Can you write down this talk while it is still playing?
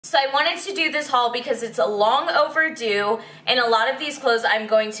So I wanted to do this haul because it's a long overdue, and a lot of these clothes I'm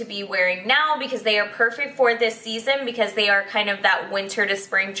going to be wearing now because they are perfect for this season because they are kind of that winter to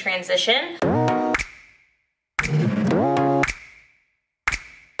spring transition.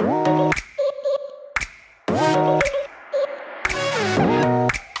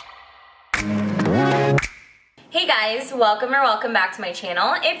 Hey guys, welcome back to my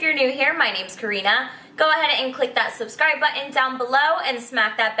channel. If you're new here, my name's Karina. Go ahead and click that subscribe button down below and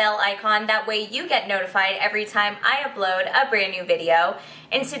smack that bell icon. That way you get notified every time I upload a brand new video.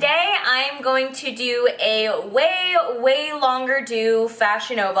 And today I'm going to do a way longer due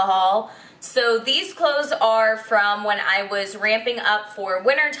Fashionnova haul. So these clothes are from when I was ramping up for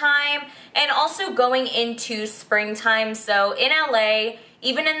winter time and also going into springtime. So in LA,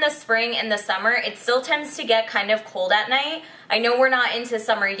 even in the spring and the summer, it still tends to get kind of cold at night. I know we're not into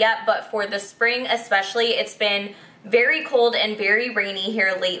summer yet, but for the spring especially, it's been very cold and very rainy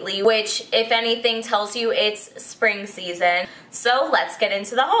here lately, which if anything tells you it's spring season. So let's get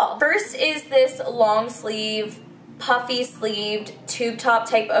into the haul. First is this long sleeve, puffy sleeved tube top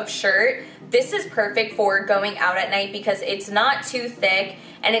type of shirt. This is perfect for going out at night because it's not too thick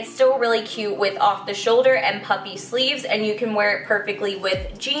and it's still really cute with off the shoulder and puffy sleeves, and you can wear it perfectly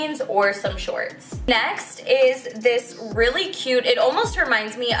with jeans or some shorts. Next is this really cute, it almost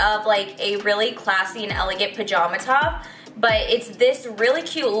reminds me of like a really classy and elegant pajama top, but it's this really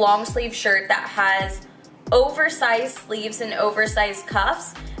cute long sleeve shirt that has oversized sleeves and oversized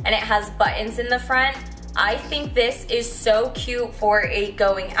cuffs, and it has buttons in the front. I think this is so cute for a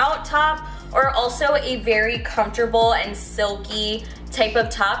going out top, or also a very comfortable and silky type of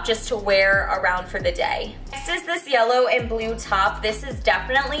top just to wear around for the day. Next is this yellow and blue top. This is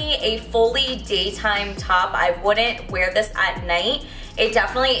definitely a fully daytime top. I wouldn't wear this at night. It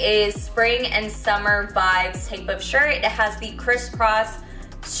definitely is spring and summer vibes type of shirt. It has the crisscross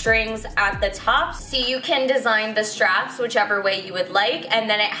strings at the top, so you can design the straps whichever way you would like, and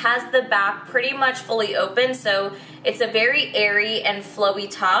then it has the back pretty much fully open, so it's a very airy and flowy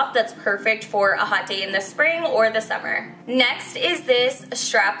top that's perfect for a hot day in the spring or the summer. Next is this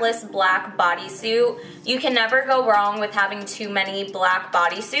strapless black bodysuit. You can never go wrong with having too many black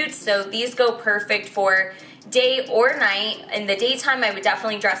bodysuits, so these go perfect for day or night. In the daytime, I would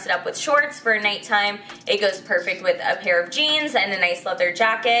definitely dress it up with shorts. For nighttime, it goes perfect with a pair of jeans and a nice leather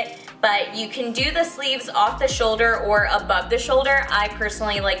jacket. But you can do the sleeves off the shoulder or above the shoulder. I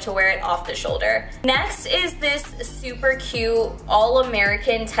personally like to wear it off the shoulder. Next is this super cute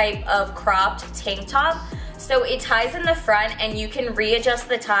all-American type of cropped tank top. So it ties in the front and you can readjust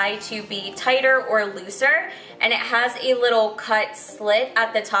the tie to be tighter or looser, and it has a little cut slit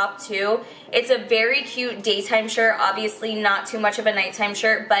at the top too. It's a very cute daytime shirt, obviously not too much of a nighttime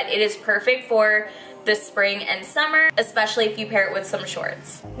shirt, but it is perfect for the spring and summer, especially if you pair it with some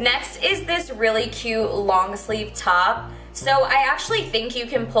shorts. Next is this really cute long sleeve top. So I actually think you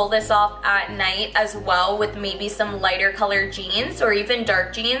can pull this off at night as well with maybe some lighter colored jeans or even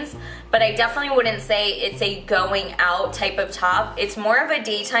dark jeans, but I definitely wouldn't say it's a going out type of top. It's more of a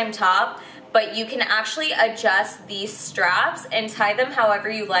daytime top, but you can actually adjust these straps and tie them however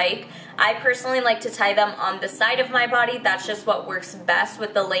you like. I personally like to tie them on the side of my body. That's just what works best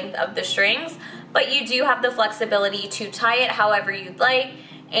with the length of the strings, but you do have the flexibility to tie it however you'd like.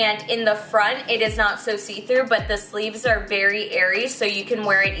 And in the front, it is not so see-through, but the sleeves are very airy, so you can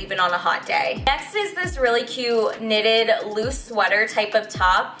wear it even on a hot day. Next is this really cute knitted loose sweater type of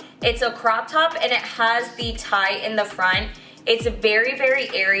top. It's a crop top and it has the tie in the front. It's very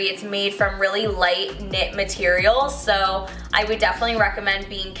airy. It's made from really light knit material, so I would definitely recommend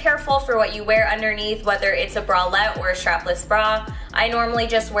being careful for what you wear underneath, whether it's a bralette or a strapless bra. I normally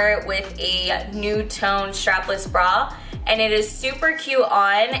just wear it with a nude tone strapless bra, and it is super cute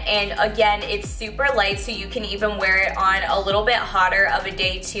on, and again, it's super light, so you can even wear it on a little bit hotter of a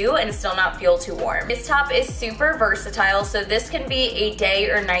day too and still not feel too warm. This top is super versatile, so this can be a day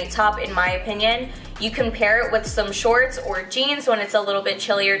or night top in my opinion. You can pair it with some shorts or jeans when it's a little bit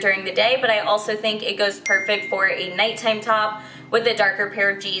chillier during the day, but I also think it goes perfect for a nighttime top with a darker pair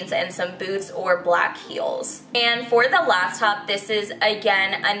of jeans and some boots or black heels. And for the last top, this is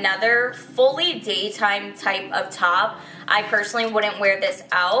again another fully daytime type of top. I personally wouldn't wear this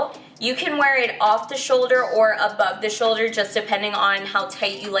out. You can wear it off the shoulder or above the shoulder, just depending on how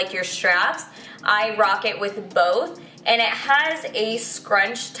tight you like your straps. I rock it with both. And it has a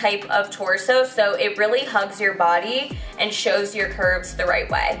scrunch type of torso, so it really hugs your body and shows your curves the right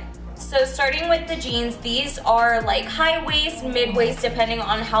way. So starting with the jeans, these are like high waist, mid waist, depending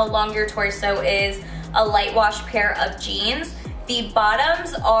on how long your torso is, a light wash pair of jeans. The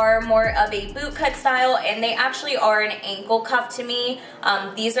bottoms are more of a boot cut style, and they actually are an ankle cuff to me.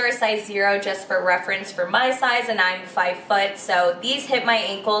 These are a size 0 just for reference for my size, and I'm 5 foot, so these hit my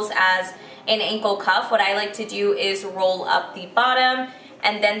ankles as an ankle cuff. What I like to do is roll up the bottom,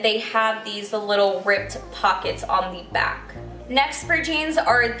 and then they have these little ripped pockets on the back. Next for jeans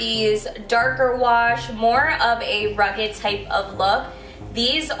are these darker wash, more of a rugged type of look.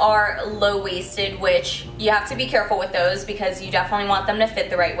 These are low-waisted, which you have to be careful with those because you definitely want them to fit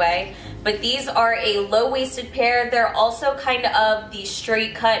the right way. But these are a low-waisted pair. They're also kind of the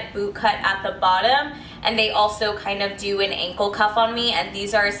straight cut, boot cut at the bottom, and they also kind of do an ankle cuff on me, and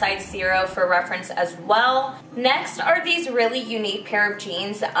these are a size 0 for reference as well. Next are these really unique pair of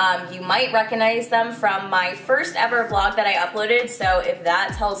jeans. You might recognize them from my first ever vlog that I uploaded, so if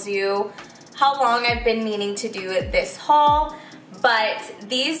that tells you how long I've been meaning to do this haul. But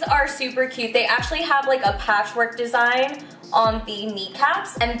these are super cute. They actually have like a patchwork design on the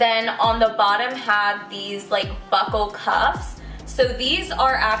kneecaps, and then on the bottom have these like buckle cuffs. So these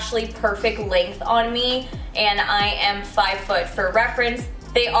are actually perfect length on me, and I am 5 foot for reference.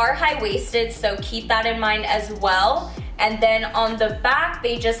 They are high-waisted, so keep that in mind as well. And then on the back,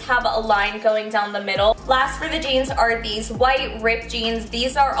 they just have a line going down the middle. Last for the jeans are these white ripped jeans.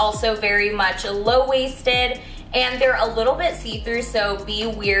 These are also very much low-waisted, and they're a little bit see-through, so be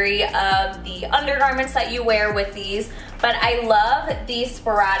wary of the undergarments that you wear with these. But I love these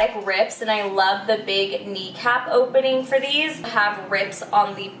sporadic rips, and I love the big kneecap opening for these. I have rips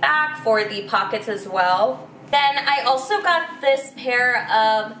on the back for the pockets as well. Then I also got this pair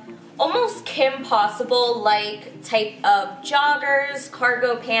of almost Kim Possible-like type of joggers,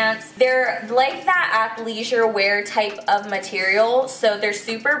 cargo pants. They're like that athleisure wear type of material, so they're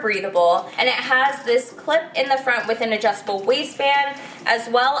super breathable. And it has this clip in the front with an adjustable waistband, as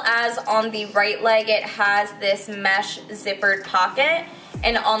well as on the right leg it has this mesh zippered pocket,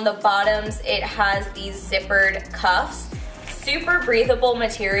 and on the bottoms it has these zippered cuffs. Super breathable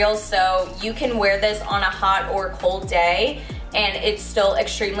material, so you can wear this on a hot or cold day, and it's still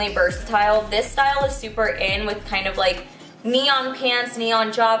extremely versatile. This style is super in with kind of like neon pants, neon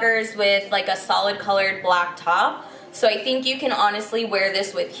joggers with like a solid colored black top. So I think you can honestly wear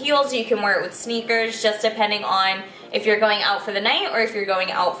this with heels, you can wear it with sneakers, just depending on if you're going out for the night or if you're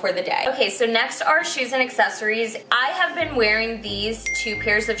going out for the day. Okay, so next are shoes and accessories. I have been wearing these 2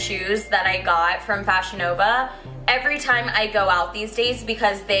 pairs of shoes that I got from Fashionnova every time I go out these days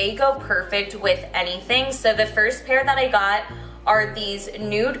because they go perfect with anything. So the first pair that I got are these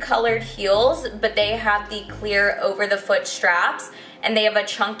nude colored heels, but they have the clear over the foot straps, and they have a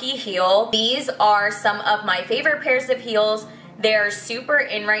chunky heel. These are some of my favorite pairs of heels. They're super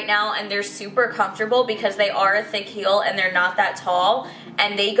in right now, and they're super comfortable because they are a thick heel and they're not that tall,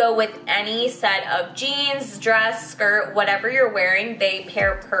 and they go with any set of jeans, dress, skirt, whatever you're wearing, they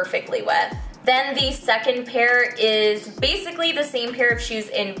pair perfectly with. Then the second pair is basically the same pair of shoes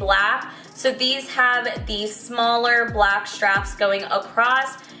in black. So these have the smaller black straps going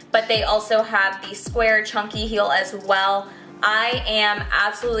across, but they also have the square chunky heel as well. I am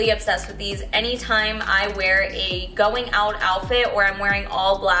absolutely obsessed with these. Anytime I wear a going out outfit or I'm wearing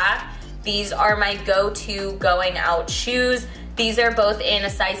all black, these are my go-to going out shoes. These are both in a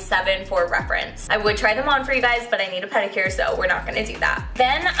size 7 for reference. I would try them on for you guys, but I need a pedicure, so we're not gonna do that.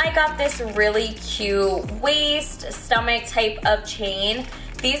 Then I got this really cute waist, stomach type of chain.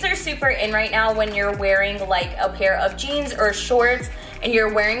 These are super in right now when you're wearing like a pair of jeans or shorts and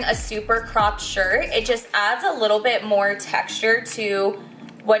you're wearing a super cropped shirt. It just adds a little bit more texture to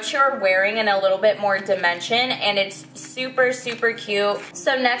what you're wearing and a little bit more dimension, and it's super, super cute.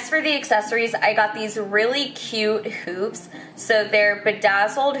 So next for the accessories, I got these really cute hoops. So they're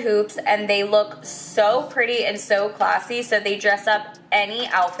bedazzled hoops, and they look so pretty and so classy, so they dress up any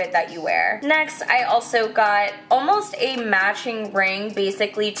outfit that you wear. Next, I also got almost a matching ring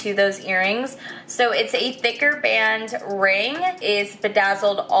basically to those earrings. So it's a thicker band ring, is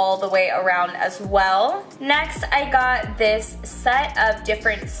bedazzled all the way around as well. Next, I got this set of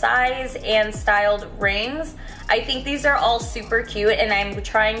different size and styled rings. I think these are all super cute, and I'm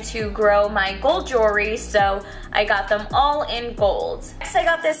trying to grow my gold jewelry, so I got them all in gold. Next, I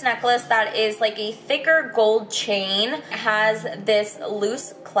got this necklace that is like a thicker gold chain. It has this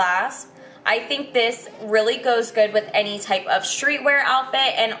loose clasp. I think this really goes good with any type of streetwear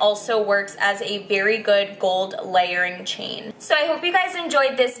outfit and also works as a very good gold layering chain. So I hope you guys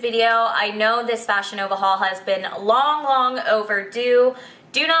enjoyed this video. I know this Fashionnova haul has been long overdue.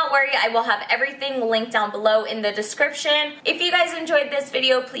 Do not worry, I will have everything linked down below in the description. If you guys enjoyed this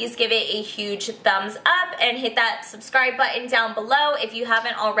video, please give it a huge thumbs up and hit that subscribe button down below if you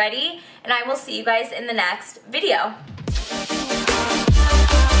haven't already. And I will see you guys in the next video.